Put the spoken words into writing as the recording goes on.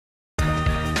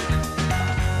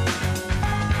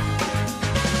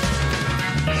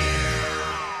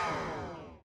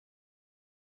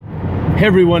Hey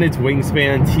everyone, it's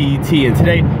Wingspan TT, and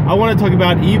today I want to talk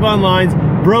about EVE Online's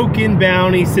broken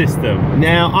bounty system.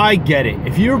 Now, I get it.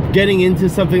 If you're getting into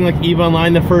something like EVE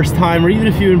Online the first time, or even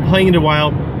if you've been playing it a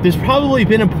while, there's probably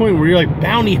been a point where you're like,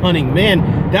 bounty hunting,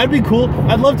 man, that'd be cool.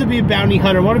 I'd love to be a bounty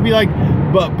hunter. I want to be like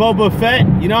Boba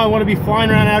Fett, you know, I want to be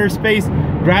flying around outer space,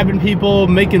 grabbing people,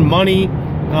 making money,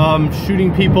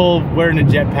 shooting people, wearing a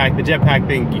jetpack. The jetpack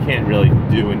thing you can't really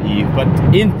do in EVE, but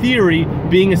in theory,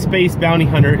 being a space bounty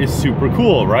hunter is super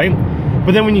cool, right?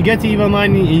 But then when you get to EVE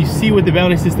Online and you see what the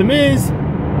bounty system is,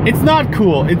 it's not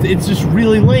cool. It's just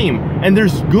really lame, and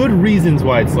there's good reasons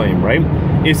why it's lame, right?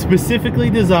 It's specifically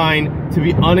designed to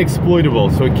be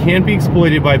unexploitable, so it can't be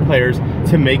exploited by players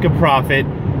to make a profit,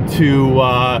 to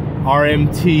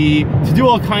RMT, to do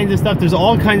all kinds of stuff. There's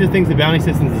all kinds of things the bounty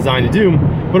system is designed to do,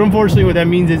 but unfortunately what that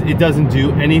means is it doesn't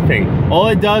do anything. All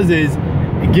it does is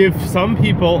give some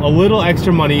people a little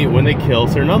extra money when they kill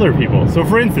certain other people. So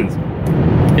for instance,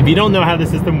 if you don't know how the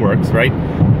system works, right,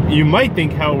 you might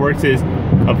think how it works is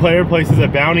a player places a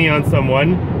bounty on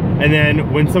someone, and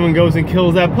then when someone goes and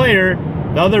kills that player,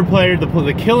 the other player,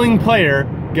 the killing player,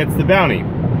 gets the bounty,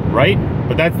 right?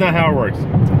 But that's not how it works.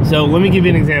 So let me give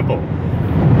you an example.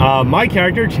 My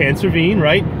character, Chance Ravine,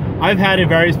 right? I've had at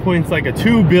various points like a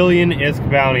 2 billion ISK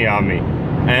bounty on me.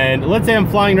 And let's say I'm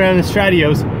flying around in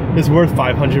Stratios that's worth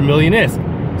 500 million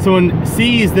ISK. Someone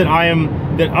sees that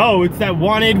oh, it's that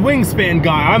wanted Wingspan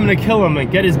guy, I'm gonna kill him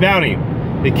and get his bounty.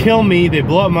 They kill me, they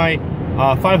blow up my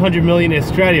 500 million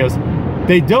ISK Stratios.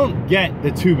 They don't get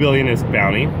the 2 billion ISK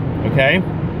bounty, okay?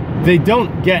 They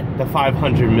don't get the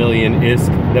 500 million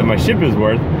ISK that my ship is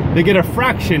worth. They get a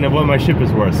fraction of what my ship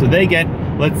is worth. So they get,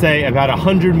 let's say, about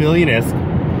 100 million ISK.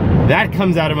 That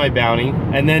comes out of my bounty,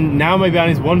 and then now my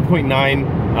bounty is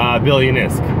 1.9 billion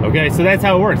ISK. Okay, so that's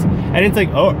how it works. And it's like,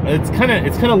 oh, it's kind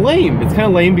of lame. It's kind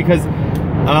of lame because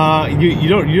you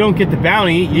don't get the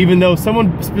bounty, even though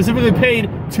someone specifically paid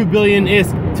 2 billion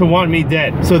ISK to want me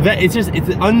dead. So that it's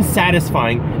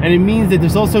unsatisfying, and it means that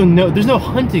there's also there's no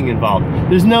hunting involved.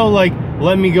 There's no like,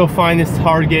 let me go find this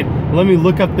target, let me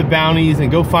look up the bounties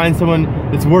and go find someone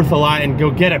that's worth a lot and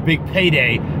go get a big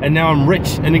payday, and now I'm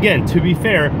rich. And again, to be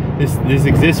fair, this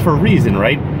exists for a reason,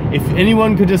 right? If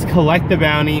anyone could just collect the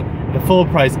bounty at the full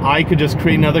price, I could just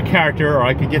create another character, or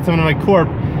I could get someone in my corp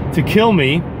to kill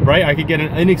me, right? I could get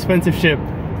an inexpensive ship,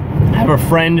 have a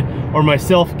friend or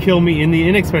myself kill me in the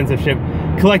inexpensive ship,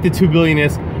 collect the 2 billion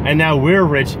ISK, and now we're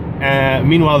rich.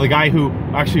 Meanwhile, the guy who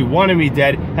actually wanted me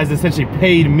dead has essentially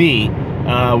paid me,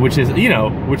 which is, you know,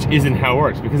 which isn't how it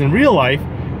works. Because in real life,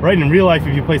 right, in real life,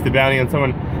 if you place the bounty on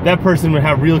someone, that person would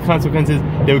have real consequences.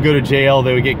 They would go to jail,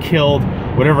 they would get killed,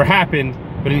 whatever happened.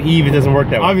 But in EVE, it doesn't work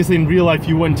that way. Obviously, in real life,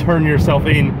 you wouldn't turn yourself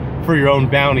in for your own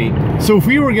bounty. So if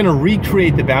we were gonna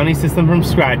recreate the bounty system from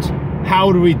scratch,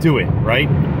 how do we do it, right?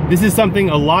 This is something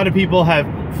a lot of people have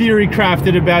theory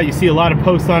crafted about. You see a lot of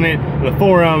posts on it, on the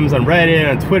forums, on Reddit,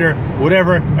 on Twitter,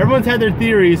 whatever. Everyone's had their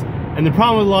theories, and the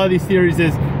problem with a lot of these theories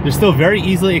is they're still very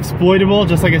easily exploitable.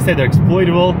 Just like I said, they're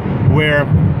exploitable, where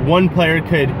one player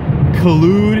could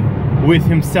collude with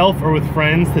himself or with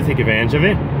friends to take advantage of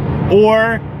it,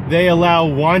 or they allow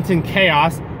wanton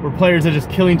chaos where players are just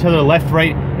killing each other left,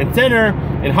 right, and center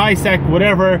in high sec,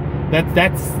 whatever.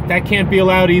 That can't be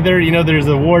allowed either. You know, there's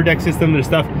a war deck system, there's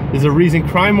stuff, there's a reason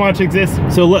Crime Watch exists.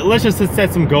 So let's just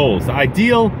set some goals. The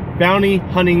ideal bounty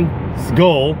hunting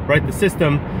goal, right, the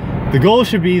system, the goal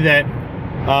should be that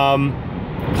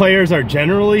players are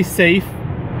generally safe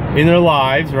in their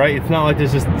lives, right? It's not like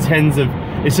there's just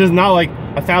it's just not like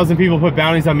 1,000 people put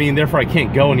bounties on me and therefore I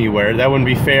can't go anywhere. That wouldn't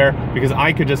be fair, because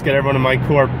I could just get everyone in my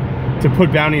corp to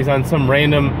put bounties on some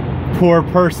random poor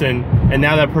person, and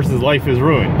now that person's life is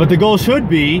ruined. But the goal should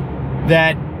be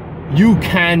that you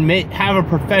can have a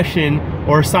profession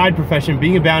or a side profession,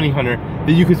 being a bounty hunter,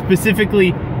 that you could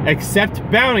specifically accept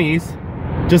bounties,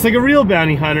 just like a real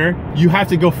bounty hunter. You have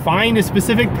to go find a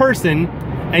specific person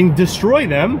and destroy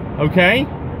them, okay?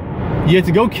 You have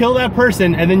to go kill that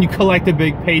person, and then you collect a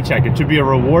big paycheck. It should be a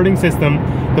rewarding system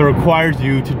that requires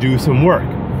you to do some work.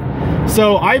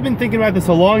 So I've been thinking about this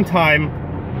a long time.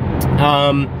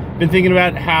 Been thinking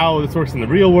about how this works in the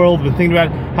real world, been thinking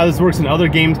about how this works in other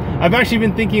games. I've actually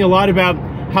been thinking a lot about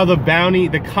how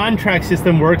the contract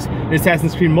system works in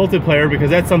Assassin's Creed multiplayer,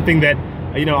 because that's something that,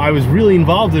 you know, I was really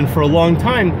involved in for a long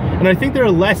time. And I think there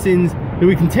are lessons that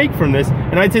we can take from this.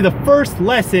 And I'd say the first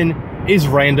lesson is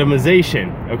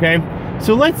randomization, okay?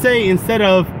 So let's say instead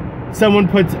of someone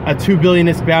puts a 2 billion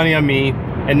ISK bounty on me,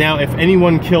 and now if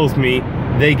anyone kills me,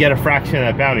 they get a fraction of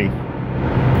that bounty.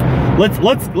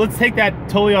 Let's take that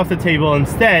totally off the table.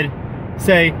 Instead,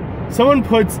 say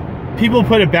people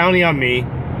put a bounty on me,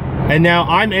 And now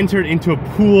I'm entered into a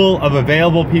pool of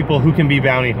available people who can be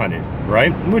bounty hunted,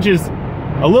 right? Which is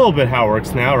a little bit how it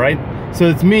works now, right? So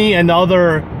it's me and the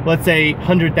other, let's say,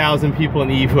 100,000 people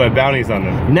in EVE who have bounties on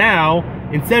them. Now,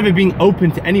 instead of it being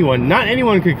open to anyone, not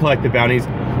anyone could collect the bounties.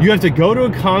 You have to go to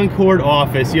a Concord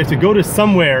office, you have to go to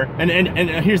somewhere, and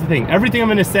here's the thing, everything I'm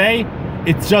gonna say,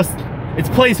 it's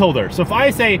placeholder. So if I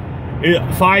say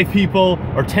 5 people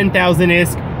or 10,000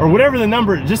 ISK or whatever the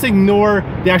number, just ignore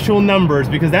the actual numbers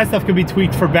because that stuff could be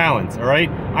tweaked for balance, all right?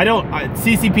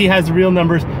 CCP has the real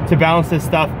numbers to balance this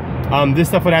stuff. This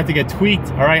stuff would have to get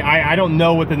tweaked, all right? I don't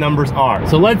know what the numbers are.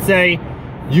 So let's say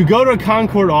you go to a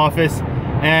Concord office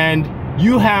and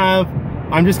you have,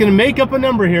 I'm just gonna make up a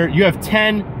number here, you have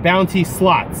 10 bounty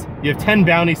slots. You have 10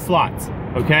 bounty slots,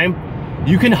 okay?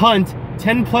 You can hunt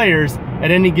 10 players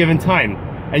at any given time.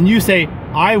 And you say,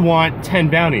 I want 10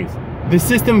 bounties. The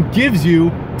system gives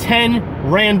you 10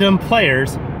 random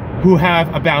players who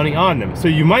have a bounty on them. So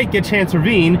you might get Chance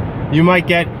Ravine, you might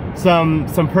get some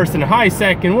person in high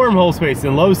sec and wormhole space,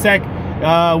 and low sec,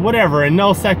 whatever, and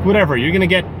null sec, whatever. You might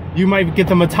get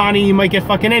the Matani, you might get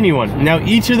fucking anyone. Now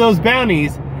each of those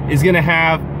bounties is gonna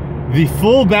have the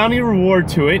full bounty reward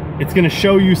to it. It's gonna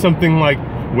show you something like,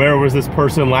 where was this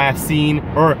person last seen,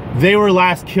 or they were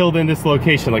last killed in this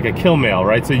location, like a kill mail,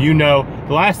 right? So you know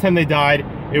the last time they died,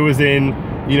 it was in,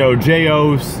 you know,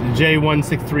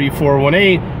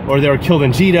 J163418, or they were killed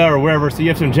in Jita or wherever. So you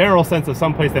have some general sense of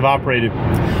some place they've operated.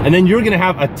 And then you're gonna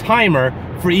have a timer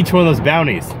for each one of those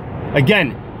bounties.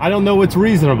 Again, I don't know what's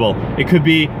reasonable. It could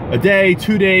be a day,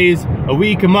 2 days, a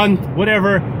week, a month,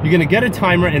 whatever. You're gonna get a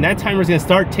timer, and that timer is gonna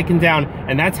start ticking down,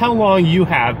 and that's how long you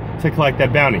have to collect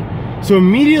that bounty. So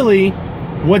immediately,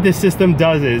 what this system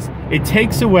does is, it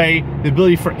takes away the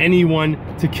ability for anyone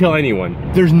to kill anyone.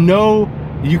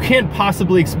 You can't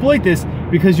possibly exploit this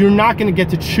because you're not gonna get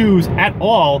to choose at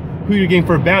all who you're getting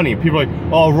for a bounty. People are like,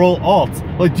 oh, roll alts.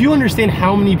 Like, do you understand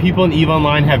how many people in EVE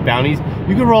Online have bounties?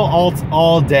 You can roll alts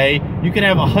all day. You can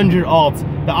have 100 alts.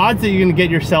 The odds that you're gonna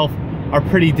get yourself are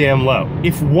pretty damn low.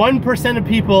 If 1% of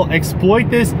people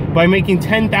exploit this by making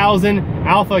 10,000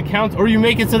 alpha accounts, or you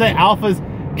make it so that alphas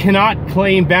cannot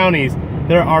claim bounties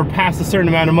that are past a certain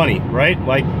amount of money, right?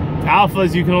 Like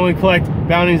alphas, you can only collect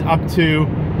bounties up to,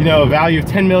 you know, a value of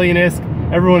 10 million ISK.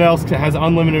 Everyone else has an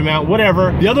unlimited amount,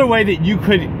 whatever. The other way that you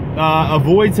could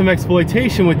avoid some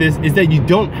exploitation with this is that you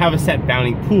don't have a set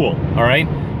bounty pool, all right?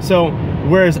 So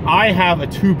whereas I have a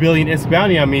 2 billion ISK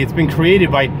bounty on me, it's been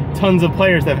created by tons of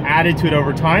players that have added to it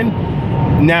over time.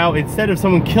 Now, instead of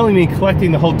someone killing me and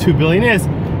collecting the whole 2 billion ISK,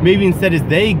 maybe instead is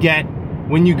they get,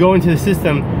 when you go into the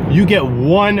system, you get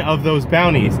one of those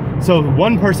bounties. So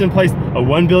one person placed a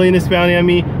 1 billion ISK bounty on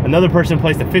me, another person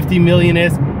placed a 50 million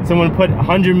ISK, someone put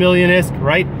 100 million ISK,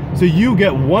 right? So you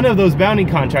get one of those bounty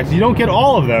contracts. You don't get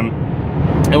all of them.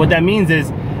 And what that means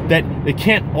is that they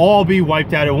can't all be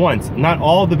wiped out at once. Not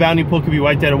all of the bounty pool can be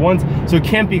wiped out at once, so it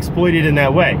can't be exploited in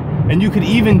that way. And you could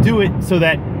even do it so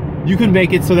that you could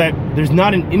make it so that there's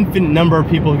not an infinite number of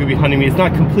people who could be hunting me. It's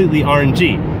not completely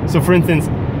RNG. So for instance,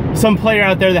 some player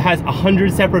out there that has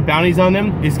 100 separate bounties on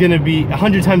them is gonna be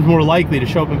 100 times more likely to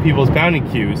show up in people's bounty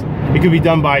queues. It could be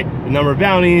done by the number of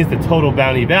bounties, the total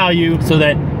bounty value, so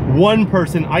that one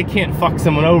person, I can't fuck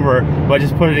someone over by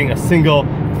just putting a single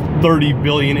 30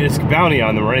 billion ISK bounty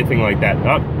on them or anything like that.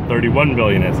 Oh, 31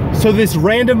 billion ISK. So this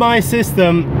randomized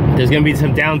system, there's gonna be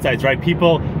some downsides, right?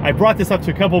 I brought this up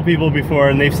to a couple people before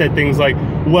and they've said things like,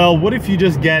 well, what if you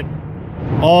just get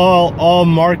all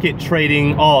market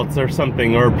trading alts or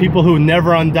something, or people who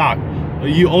never undock?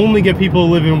 You only get people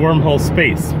who live in wormhole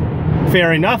space.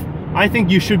 Fair enough. I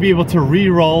think you should be able to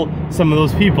re-roll some of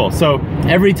those people. So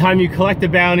every time you collect a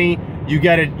bounty, you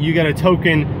get a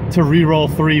token to re-roll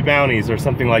 3 bounties or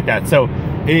something like that. So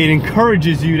it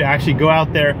encourages you to actually go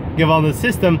out there, give all the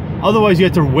system. Otherwise you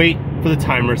have to wait for the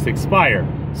timers to expire.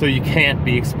 So you can't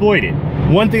be exploited.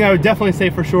 One thing I would definitely say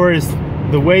for sure is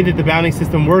the way that the bounty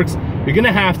system works, you're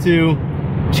gonna have to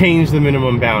change the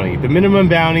minimum bounty. The minimum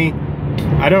bounty,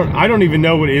 I don't even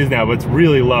know what it is now, but it's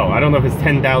really low. I don't know if it's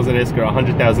 10,000 ISK or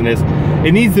 100,000 ISK.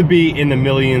 It needs to be in the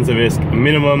millions of ISK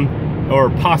minimum,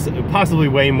 or possibly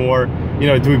way more. You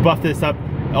know, do we buff this up?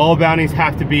 All bounties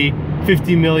have to be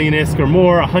 50 million ISK or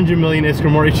more, 100 million ISK or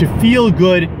more. It should feel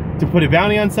good to put a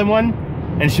bounty on someone,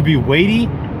 and it should be weighty,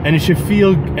 and it should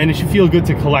feel good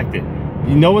to collect it.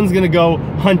 No one's gonna go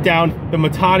hunt down the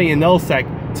Matani and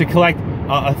Nullsec to collect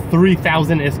a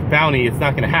 3,000 ISK bounty. It's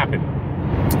not gonna happen.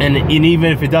 And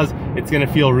even if it does, it's gonna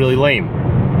feel really lame.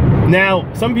 Now,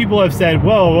 some people have said,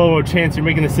 whoa, Chance, you're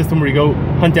making a system where you go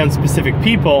hunt down specific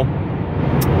people.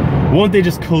 Won't they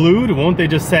just collude? Won't they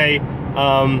just say,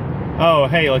 oh,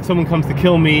 hey, like someone comes to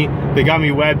kill me, they got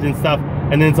me webbed and stuff,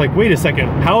 and then it's like, wait a second,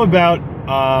 how about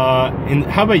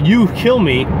you kill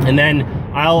me, and then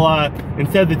I'll,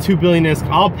 instead of the 2 billion disc,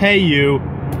 I'll pay you,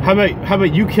 how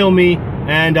about you kill me,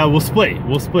 and we'll split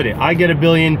it. I get $1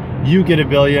 billion, you get $1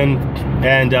 billion,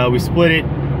 and we split it,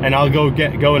 and I'll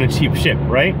go in a cheap ship,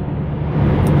 right?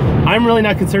 I'm really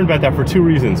not concerned about that for 2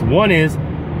 reasons. One is,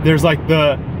 there's like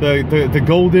the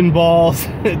Golden Balls,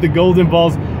 the Golden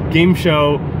Balls game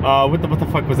show. What the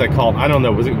fuck was that called? I don't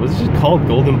know. Was it just called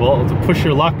Golden Balls? Push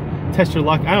your luck, test your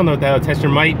luck. I don't know what that. Test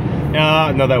your might.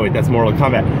 No, that's Mortal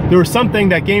Kombat. There was something,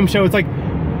 that game show. It's like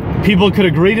people could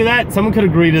agree to that. Someone could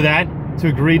agree to that, to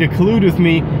agree to collude with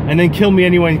me and then kill me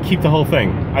anyway and keep the whole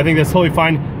thing. I think that's totally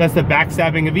fine. That's the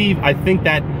backstabbing of Eve. I think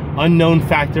that unknown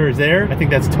factor is there. I think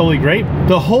that's totally great.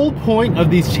 The whole point of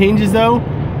these changes though,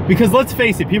 because let's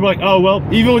face it, people are like, oh, well,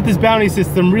 even with this bounty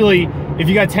system, really, if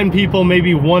you got 10 people,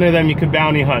 maybe one of them you could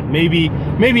bounty hunt. Maybe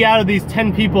out of these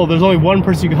 10 people, there's only one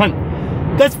person you can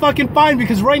hunt. That's fucking fine,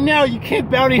 because right now you can't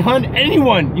bounty hunt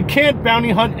anyone. You can't bounty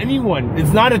hunt anyone.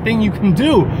 It's not a thing you can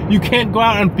do. You can't go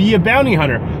out and be a bounty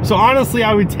hunter. So honestly,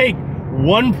 I would take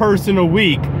one person a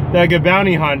week that I could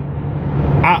bounty hunt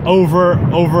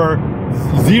over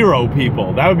 0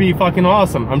 people. That would be fucking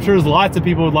awesome. I'm sure there's lots of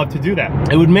people who would love to do that.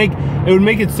 It would make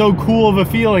it so cool of a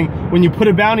feeling when you put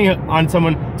a bounty on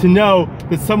someone to know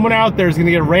that someone out there is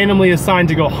gonna get randomly assigned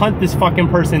to go hunt this fucking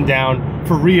person down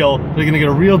for real. They're gonna get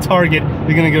a real target.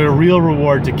 They're gonna get a real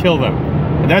reward to kill them.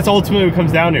 And that's ultimately what it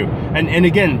comes down to. And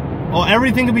again,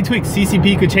 everything could be tweaked.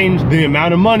 CCP could change the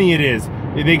amount of money it is.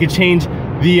 They could change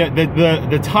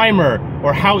the timer,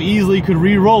 or how easily you could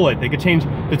re-roll it. They could change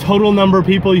the total number of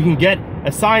people you can get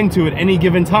assigned to at any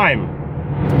given time,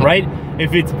 right?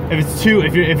 If it's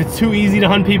too easy to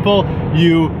hunt people,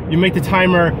 you make the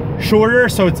timer shorter,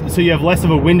 so you have less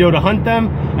of a window to hunt them,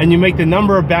 and you make the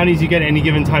number of bounties you get at any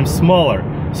given time smaller.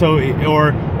 So,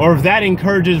 or if that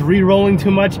encourages re-rolling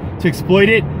too much to exploit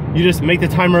it, you just make the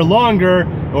timer longer,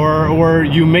 or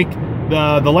you make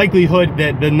the likelihood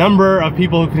that the number of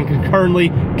people who can concurrently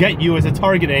get you as a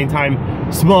target at any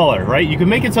time smaller, right? You can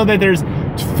make it so that there's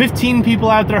 15 people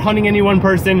out there hunting any one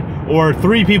person, or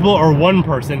 3 people or 1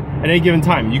 person at any given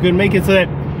time. You can make it so that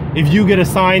if you get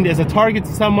assigned as a target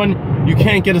to someone, you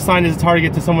can't get assigned as a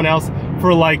target to someone else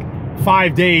for like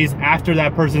 5 days after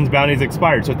that person's bounty is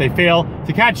expired. So if they fail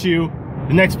to catch you,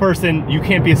 the next person, you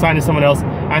can't be assigned to someone else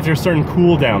after a certain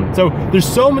cooldown. So there's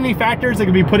so many factors that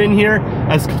can be put in here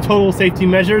as total safety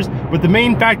measures, but the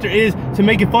main factor is to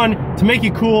make it fun, to make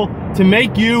it cool, to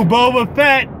make you Boba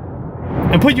Fett,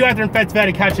 and put you out there in Fett's Vet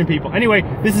and catching people. Anyway,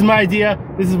 this is my idea.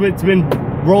 This is what's been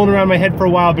rolling around my head for a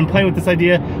while. I've been playing with this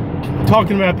idea,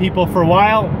 talking about people for a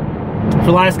while, for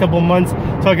the last couple of months,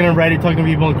 talking on Reddit, talking to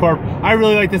people in Corp. I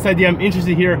really like this idea. I'm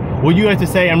interested to hear what you have to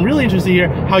say. I'm really interested to hear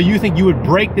how you think you would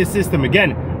break this system.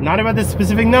 Again, not about the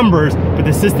specific numbers, but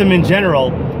the system in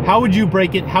general. How would you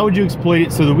break it? How would you exploit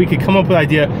it so that we could come up with an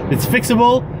idea that's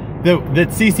fixable, that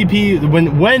CCP,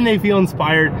 when they feel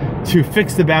inspired to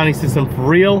fix the bounty system for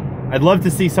real? I'd love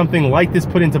to see something like this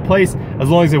put into place, as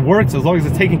long as it works, as long as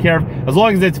it's taken care of, as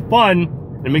long as it's fun.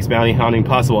 It makes bounty hunting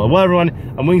possible. Well, everyone,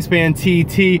 I'm Wingspan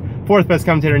TT, 4th best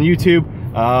commentator on YouTube.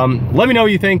 Let me know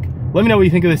what you think. Let me know what you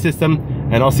think of the system,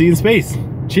 and I'll see you in space.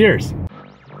 Cheers.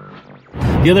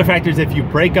 The other factor is, if you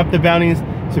break up the bounties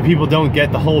so people don't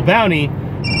get the whole bounty,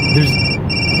 there's...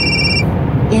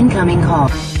 Incoming call.